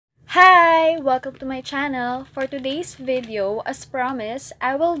Hi! Welcome to my channel. For today's video, as promised,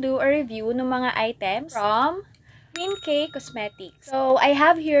 I will do a review ng mga items from Queen K Cosmetics. So, I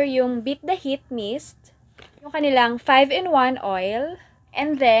have here yung Beat the Heat Mist, yung kanilang 5-in-1 oil,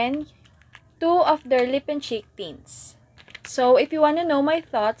 and then 2 of their lip and cheek tints. So, if you want to know my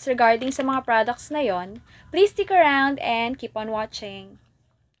thoughts regarding sa mga products na yon, please stick around and keep on watching.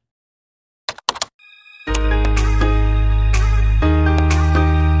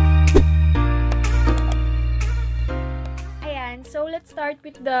 So, let's start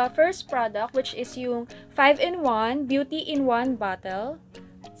with the first product, which is yung 5-in-1 Beauty in 1 bottle.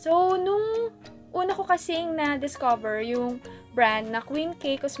 So, nung una ko kasing na-discover yung brand na Queen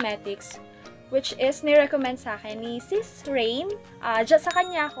K Cosmetics, which is ni-recommend sa akin ni Sis Rain. Sa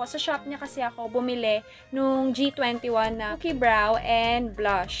kanya ako, sa shop niya kasi ako bumili nung G21 na Cookie Brow and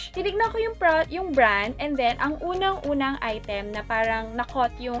Blush. Tinignan ko yung brand, and then ang unang-unang item na parang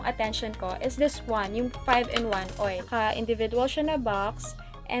na-caught yung attention ko is this one, yung 5-in-1 oil. Individual siya na box,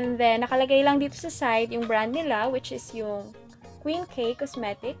 and then nakalagay lang dito sa side yung brand nila, which is yung Queen K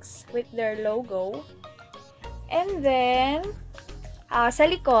Cosmetics with their logo. And then, sa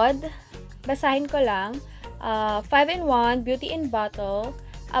likod, basahin ko lang, 5-in-1 Beauty in Bottle,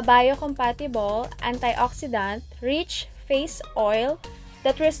 a biocompatible, antioxidant, rich face oil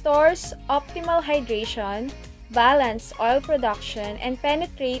that restores optimal hydration, balance oil production, and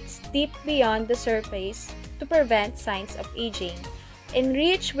penetrates deep beyond the surface to prevent signs of aging.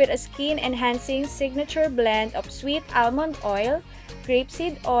 Enriched with a skin-enhancing signature blend of sweet almond oil,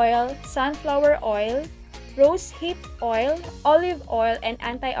 grapeseed oil, sunflower oil, rose hip oil, olive oil, and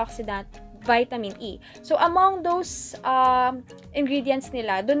antioxidant vitamin E. So, among those ingredients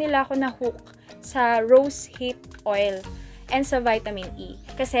nila, doon nila ako na-hook sa rose hip oil and sa vitamin E.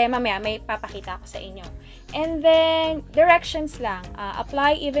 Kasi mamaya may papakita ko sa inyo. And then, directions lang.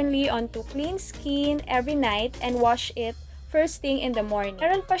 Apply evenly onto clean skin every night and wash it first thing in the morning.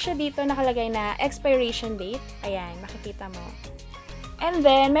 Meron pa siya dito nakalagay na expiration date. Ayan, makikita mo. And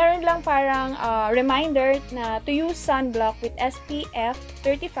then, meron lang parang reminder na to use sunblock with SPF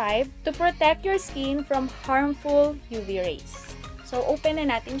 35 to protect your skin from harmful UV rays. So, open na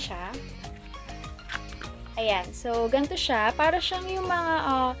natin siya. Ayan. So, ganito siya. Para siyang yung mga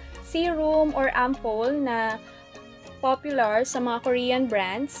serum or ampoule na popular sa mga Korean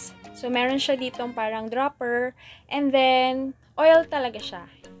brands. So, meron siya ditong parang dropper. And then, oil talaga siya.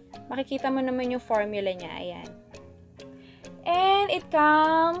 Makikita mo naman yung formula niya. Ayan. And it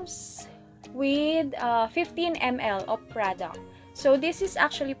comes with 15 ml of product. So, this is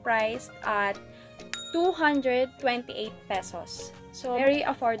actually priced at 228 pesos. So, very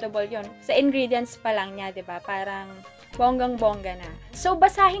affordable yon. Sa ingredients pa lang niya, diba? Parang bonggang-bongga na. So,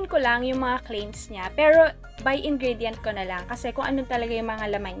 basahin ko lang yung mga claims niya. Pero, by ingredient ko na lang. Kasi kung ano talaga yung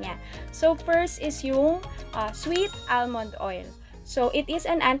mga laman niya. So, first is yung sweet almond oil. So, it is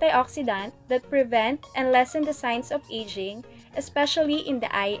an antioxidant that prevent and lessen the signs of aging, especially in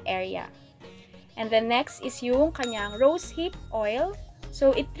the eye area. And then next is yung kanyang rose hip oil.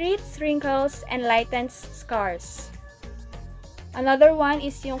 So, it treats wrinkles and lightens scars. Another one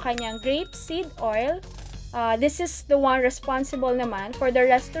is yung kanyang grapeseed oil. This is the one responsible naman for the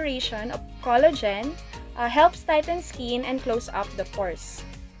restoration of collagen, helps tighten skin and close up the pores.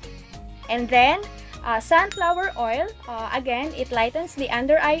 And then, sunflower oil, again, it lightens the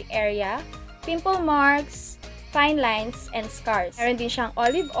under eye area, pimple marks, fine lines, and scars. Meron din siyang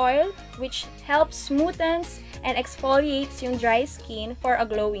olive oil, which helps smoothens and exfoliates yung dry skin for a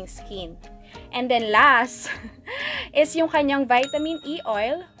glowing skin. And then last is yung kanyang vitamin E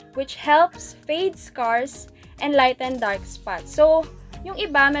oil, which helps fade scars and lighten dark spots. So, yung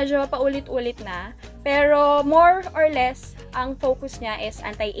iba medyo paulit-ulit na, pero more or less, ang focus niya is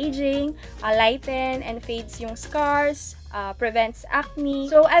anti-aging, lighten and fades yung scars, prevents acne.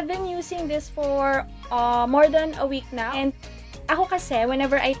 So, I've been using this for more than a week now. And ako kasi,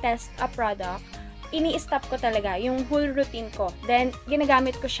 whenever I test a product, ini-stop ko talaga yung whole routine ko. Then,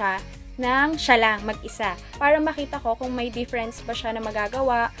 ginagamit ko siya siya lang, mag-isa. Para makita ko kung may difference ba siya na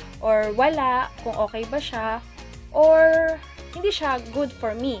magagawa, or wala, kung okay ba siya, or hindi siya good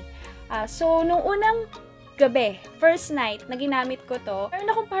for me. So, nung unang gabi, first night na ginamit ko to, meron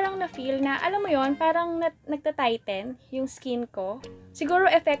akong parang na-feel na, alam mo yon, parang nagta-tighten yung skin ko. Siguro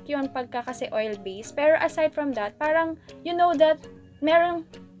effect yun pagka kasi oil-based. Pero aside from that, parang you know that merong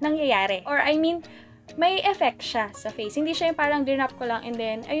nangyayari. Or I mean, may effect siya sa face. Hindi siya yung parang dinap ko lang and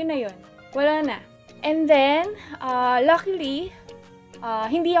then, ayun na yun. Wala na. And then, luckily,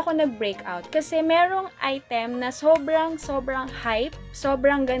 hindi ako nag-breakout kasi merong item na sobrang hype,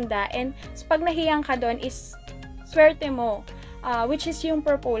 sobrang ganda, and pag nahiyang ka doon is swerte mo. which is yung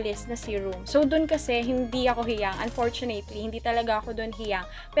propolis na serum. So, dun kasi, hindi ako hiyang. Unfortunately, hindi talaga ako dun hiyang.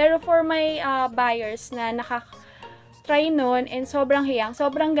 Pero for my buyers na try nun and sobrang hiyang,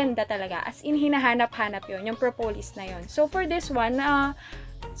 sobrang ganda talaga. As in, hinahanap-hanap yun, yung propolis na yun. So, for this one,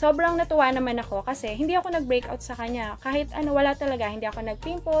 sobrang natuwa naman ako kasi hindi ako nag-breakout sa kanya. Kahit ano, wala talaga. Hindi ako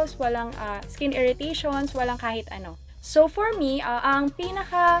nag-pimples, walang skin irritations, walang kahit ano. So, for me, ang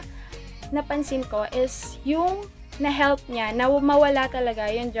pinaka napansin ko is yung na-help niya na mawala talaga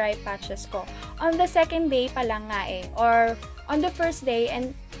yung dry patches ko. On the second day pa lang nga or on the first day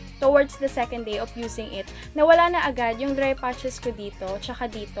and towards the second day of using it, nawala na agad yung dry patches ko dito, tsaka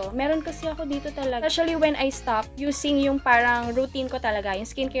dito. Meron kasi ako dito talaga. Especially when I stop using yung parang routine ko talaga, yung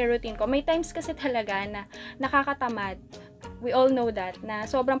skincare routine ko. May times kasi talaga na nakakatamad. We all know that, na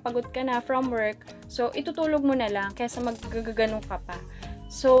sobrang pagod ka na from work, so itutulog mo na lang kaysa maggagano ka pa.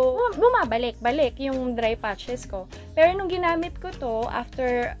 So, bumabalik-balik yung dry patches ko. Pero nung ginamit ko to,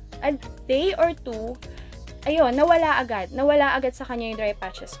 after a day or two, ayun, nawala agad. Nawala agad sa kanya yung dry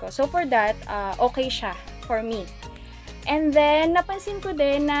patches ko. So, for that, okay siya for me. And then, napansin ko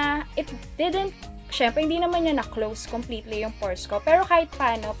din na it didn't, syempre, hindi naman niya na-close completely yung pores ko. Pero kahit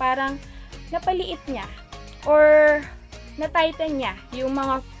paano, parang napaliit niya. Or, na-tighten niya yung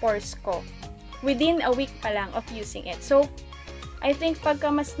mga pores ko. Within a week pa lang of using it. So, I think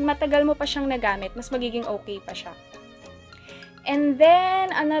pagka mas matagal mo pa siyang nagamit, mas magiging okay pa siya. And then,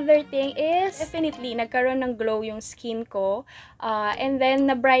 another thing is, definitely, nagkaroon ng glow yung skin ko. And then,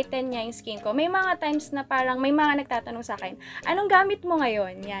 na-brighten niya yung skin ko. May mga times na parang, may mga nagtatanong sa akin, anong gamit mo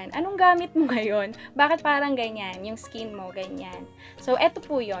ngayon? Yan. Anong gamit mo ngayon? Bakit parang ganyan? Yung skin mo, ganyan. So, eto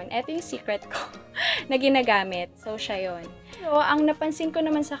po yun. Eto yung secret ko na ginagamit. So, siya yun. So, ang napansin ko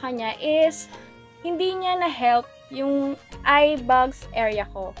naman sa kanya is, hindi niya na-help yung eye bags area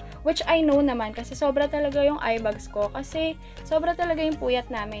ko. Which I know naman kasi sobra talaga yung eye bags ko. Kasi sobra talaga yung puyat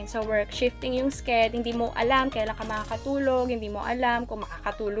namin sa work. Shifting yung sked, hindi mo alam kailan ka makakatulog, hindi mo alam kung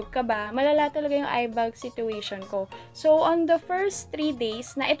makakatulog ka ba. Malala talaga yung eye bag situation ko. So, on the first 3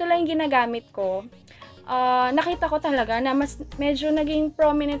 days na ito lang yung ginagamit ko, nakita ko talaga na mas medyo naging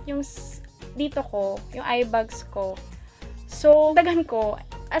prominent yung dito ko, yung eye bags ko. So, dagan ko,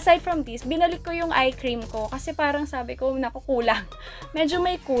 aside from this, binalik ko yung eye cream ko kasi parang sabi ko, nakukulang. Medyo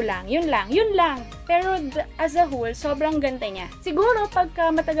may kulang. Yun lang. Pero as a whole, sobrang ganda niya. Siguro,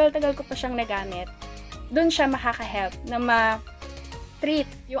 pagka matagal-tagal ko pa siyang nagamit, dun siya makaka-help na ma-treat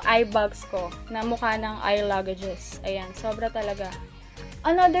yung eye bags ko na mukha ng eye luggages. Ayan, sobra talaga.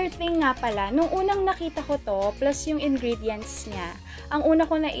 Another thing nga pala, nung unang nakita ko to, plus yung ingredients niya, ang una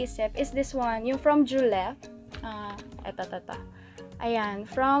ko naisip is this one, yung from Julep. Ayan,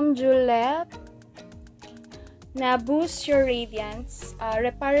 from Julep na Boost Your Radiance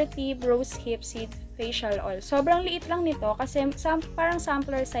Reparative Rose Hip Seed Facial Oil. Sobrang liit lang nito kasi parang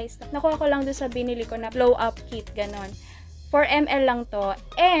sampler size. Nakuha ko lang doon sa binili ko na blow up kit, ganon. 4 ml lang to.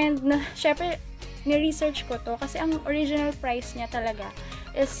 And, syempre, ni-research ko to kasi ang original price niya talaga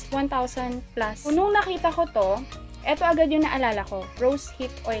is 1,000 plus. Nung nakita ko to, eto agad yung naalala ko. Rose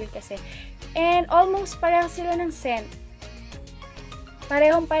Hip Oil kasi. And almost pareho sila ng scent.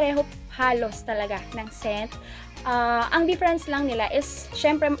 Parehong-pareho halos talaga ng scent. Ang difference lang nila is,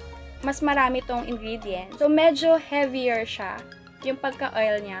 syempre, mas marami tong ingredients. So, medyo heavier siya, yung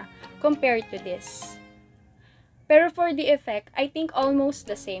pagka-oil niya, compared to this. Pero for the effect, I think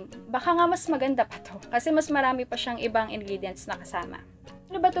almost the same. Baka nga mas maganda pa to. Kasi mas marami pa siyang ibang ingredients na kasama.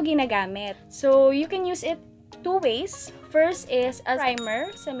 Ano ba to ginagamit? So, you can use it 2 ways. First is a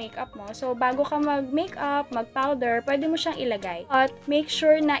primer sa makeup mo. So, bago ka mag-makeup, mag-powder, pwede mo siyang ilagay. But, make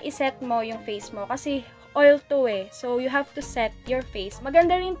sure na iset mo yung face mo. Kasi, oil to So, you have to set your face.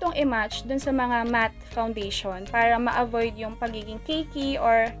 Maganda rin tong i-match dun sa mga matte foundation para ma-avoid yung pagiging cakey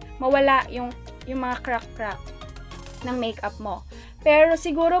or mawala yung mga crack-crack ng makeup mo. Pero,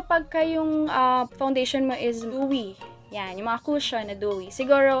 siguro pagka yung foundation mo is dewy, yan, yung mga cushion na dewy,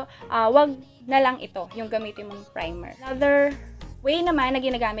 siguro, wag na lang ito, yung gamitin mong primer. Another way naman na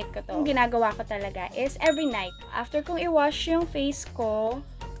ginagamit ko to, yung ginagawa ko talaga is every night. After kong i-wash yung face ko,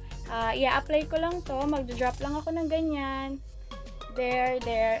 i-apply ko lang to, mag-drop lang ako ng ganyan.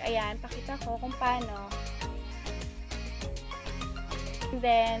 There, ayan, pakita ko kung paano. And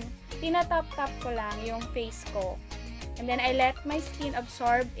then, tinatap-tap ko lang yung face ko. And then, I let my skin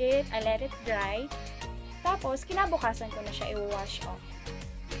absorb it, I let it dry. Tapos, kinabukasan ko na siya i-wash off.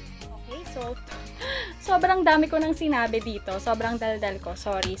 Okay, so, sobrang dami ko nang sinabi dito. Sobrang daldal ko,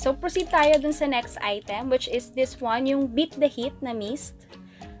 sorry. So, proceed tayo dun sa next item, which is this one, yung Beat the Heat na mist.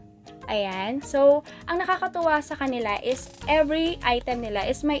 Ayan. So, ang nakakatuwa sa kanila is every item nila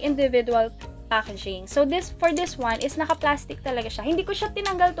is may individual packaging. So, for this one is naka-plastic talaga siya. Hindi ko siya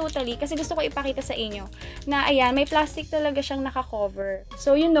tinanggal totally kasi gusto ko ipakita sa inyo na ayan, may plastic talaga siyang naka-cover.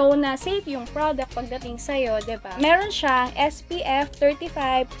 So, you know na safe yung product pagdating sa'yo, diba? Meron siyang SPF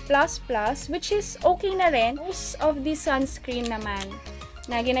 35++, which is okay na rin. Most of the sunscreen naman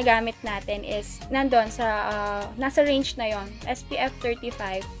na ginagamit natin is nandun sa, nasa range na yon, SPF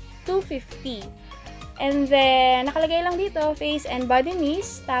 35 to 50. And then, nakalagay lang dito, face and body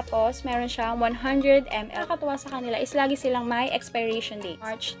mist. Tapos, meron siyang 100 ml. Nakakatuwa sa kanila is lagi silang may expiration date,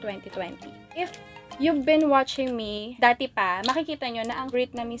 March 2020. If you've been watching me, dati pa, makikita nyo na ang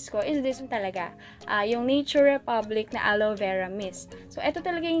great na mist ko is this one talaga. Yung Nature Republic na aloe vera mist. So, ito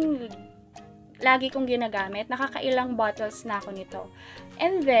talaga yung lagi kong ginagamit. Nakakailang bottles na ako nito.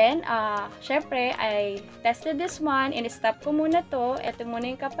 And then, syempre, I tested this one. In-stop ko muna to. Ito muna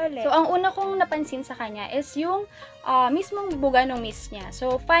yung kapalit. So, ang una kong napansin sa kanya is yung mismong buga ng mist niya.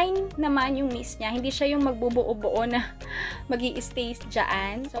 So, fine naman yung mist niya. Hindi siya yung magbubuo-buo na magi-stay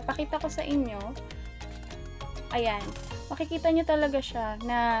dyan. So, pakita ko sa inyo. Ayan. Makikita nyo talaga siya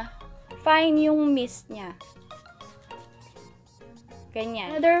na fine yung mist niya.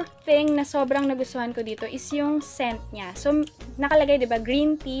 Ganyan. Another thing na sobrang nagustuhan ko dito is yung scent niya. So, nakalagay, diba,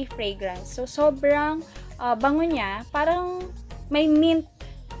 green tea fragrance. So, sobrang bango niya. Parang may mint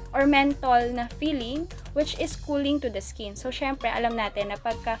or menthol na feeling, which is cooling to the skin. So, syempre, alam natin na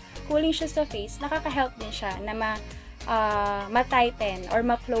pagka cooling siya sa face, nakaka-help din siya na ma-tighten or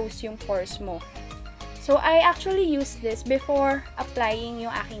ma-close yung pores mo. So, I actually use this before applying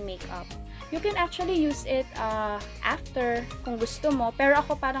yung aking makeup. You can actually use it after kung gusto mo. Pero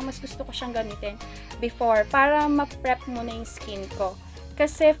ako parang mas gusto ko siyang gamitin before para ma-prep muna yung skin ko.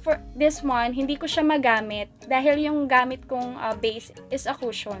 Kasi for this one, hindi ko siya magamit dahil yung gamit kong base is a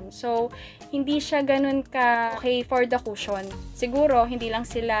cushion. So, hindi siya ganun ka okay for the cushion. Siguro, hindi lang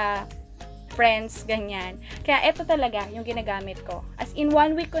sila friends, ganyan. Kaya ito talaga yung ginagamit ko. As in,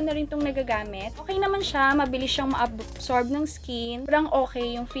 1 week ko na rin itong nagagamit. Okay naman siya, mabilis siyang ma-absorb ng skin. Sobrang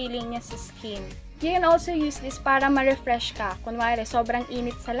okay yung feeling niya sa skin. You can also use this para ma-refresh ka. Kunwari, sobrang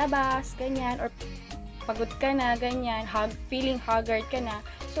init sa labas, ganyan, or pagod ka na, ganyan, feeling haggard ka na.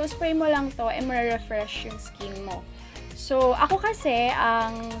 So, spray mo lang to and ma-refresh yung skin mo. So, ako kasi,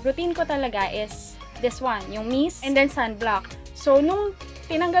 ang routine ko talaga is this one, yung mist and then sunblock. So, nung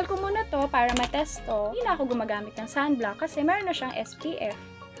tinanggal ko muna to para matest to, hindi na ako gumagamit ng sunblock kasi meron na siyang SPF.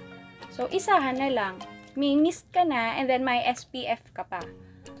 So, isahan na lang. May mist ka na and then may SPF ka pa.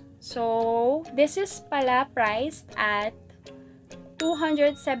 So, this is pala priced at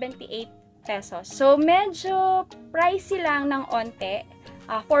 278 pesos. So, medyo pricey lang ng onte.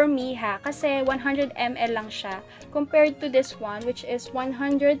 For me ha, kasi 100 ml lang siya compared to this one which is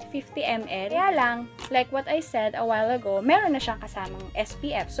 150 ml. Kaya lang, like what I said a while ago, meron na siyang kasamang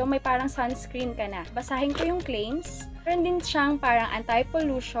SPF. So, may parang sunscreen ka na. Basahin ko yung claims. Meron din siyang parang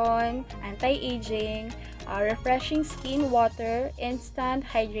anti-pollution, anti-aging, refreshing skin, water, instant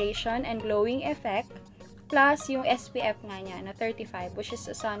hydration, and glowing effect. Plus, yung SPF nga niya na 35, which is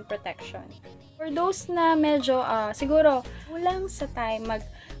a sun protection. For those na medyo, siguro, kulang sa time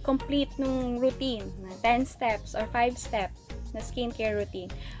mag-complete nung routine na 10 steps or 5 steps na skincare routine,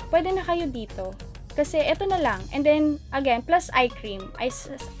 pwede na kayo dito. Kasi ito na lang. And then, again, plus eye cream. I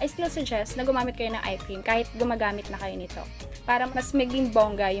still suggest na gumamit kayo ng eye cream kahit gumagamit na kayo nito. Para mas maging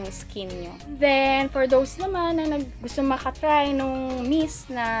bongga yung skin nyo. Then, for those naman na gusto makatry nung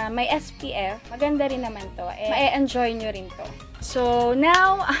mist na may SPF, maganda rin naman to. Ma-enjoy nyo rin to. So,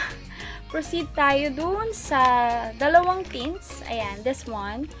 now, proceed tayo dun sa dalawang tints. Ayan, this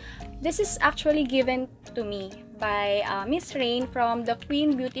one. This is actually given to me by Miss Rain from the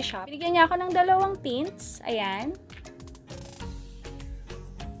Queen Beauty Shop. Binigyan niya ako ng dalawang tints. Ayan.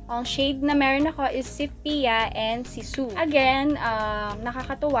 Ang shade na meron ako is si Pia and si Sue. Again,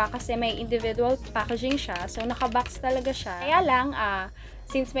 nakakatuwa kasi may individual packaging siya. So, nakabox talaga siya. Kaya lang,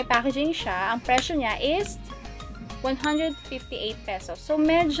 since may packaging siya, ang presyo niya is 158 pesos. So,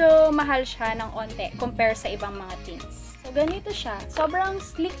 medyo mahal siya ng onte compare sa ibang mga tints. So, ganito siya. Sobrang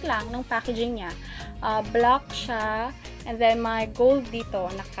sleek lang ng packaging niya. Black siya. And then, may gold dito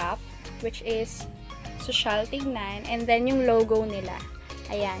na cap, which is social tignan. And then, yung logo nila.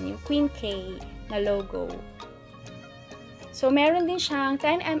 Ayan, yung Queen K na logo. So, meron din siyang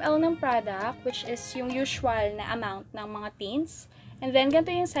 10 ml ng product, which is yung usual na amount ng mga tints. And then,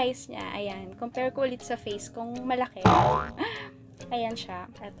 ganito yung size niya. Ayan, compare ko ulit sa face kung malaki. Ayan siya.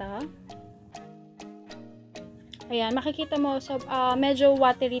 Ito. Ayan, makikita mo, so, medyo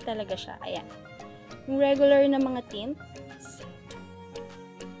watery talaga siya. Ayan. Yung regular na mga tints.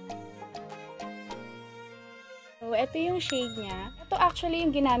 So, So, ito yung shade niya. Ito actually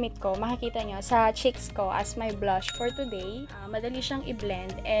yung ginamit ko. Makikita nyo sa cheeks ko as my blush for today. Madali siyang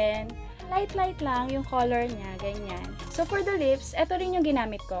i-blend and light lang yung color niya. Ganyan. So, for the lips, ito rin yung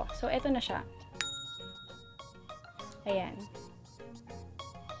ginamit ko. So, ito na siya. Ayan.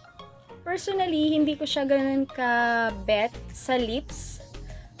 Personally, hindi ko siya ganun ka-bet sa lips.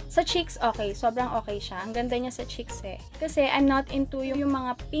 Sa cheeks, okay. Sobrang okay siya. Ang ganda niya sa cheeks eh. Kasi I'm not into yung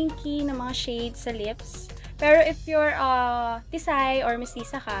mga pinky na mga shades sa lips. Pero if you're tisay or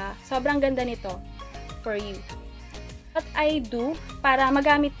mestiza ka, sobrang ganda nito for you. What I do, para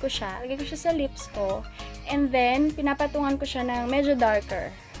magamit ko siya, lagay ko siya sa lips ko, and then, pinapatungan ko siya ng medyo darker.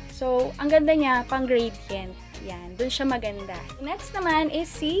 So, ang ganda niya, pang gradient. Yan, dun siya maganda. Next naman is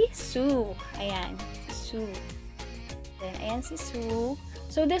si Sue. Ayan, si Sue. Then, ayan si Sue.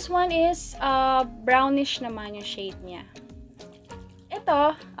 So, this one is brownish naman yung shade niya.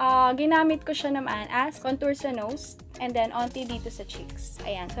 Ito, ginamit ko siya naman as contour sa nose and then onti dito sa cheeks.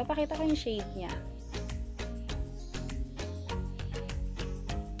 Ayan. So, pakita ko yung shade niya.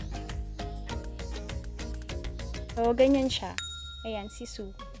 So, ganyan siya. Ayan, si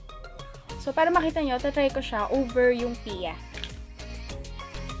Sue. So, para makita nyo, tatry ko siya over yung Pia.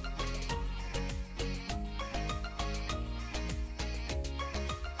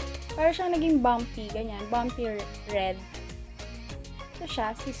 Para siyang naging bumpy, ganyan. Bumpy red. Ito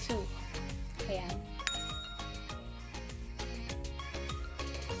siya, si Sue. Ayan.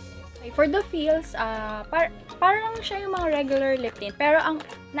 Okay, for the feels, parang siya yung mga regular lip tint. Pero ang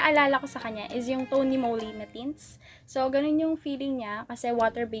naalala ko sa kanya is yung Tony Moly na tints. So, ganun yung feeling niya kasi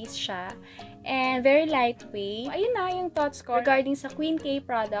water-based siya. And very lightweight. Ayun na yung thoughts ko regarding sa Queen K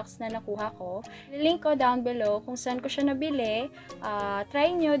products na nakuha ko. Link ko down below kung saan ko siya nabili.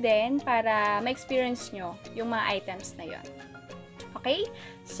 Try nyo din para ma-experience nyo yung mga items na yon. Okay?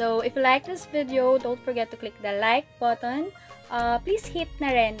 So, if you like this video, don't forget to click the like button. Please hit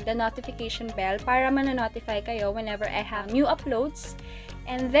na rin the notification bell para ma-notify kayo whenever I have new uploads.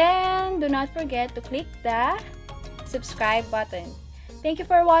 And then, do not forget to click the subscribe button. Thank you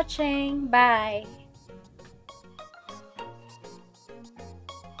for watching. Bye!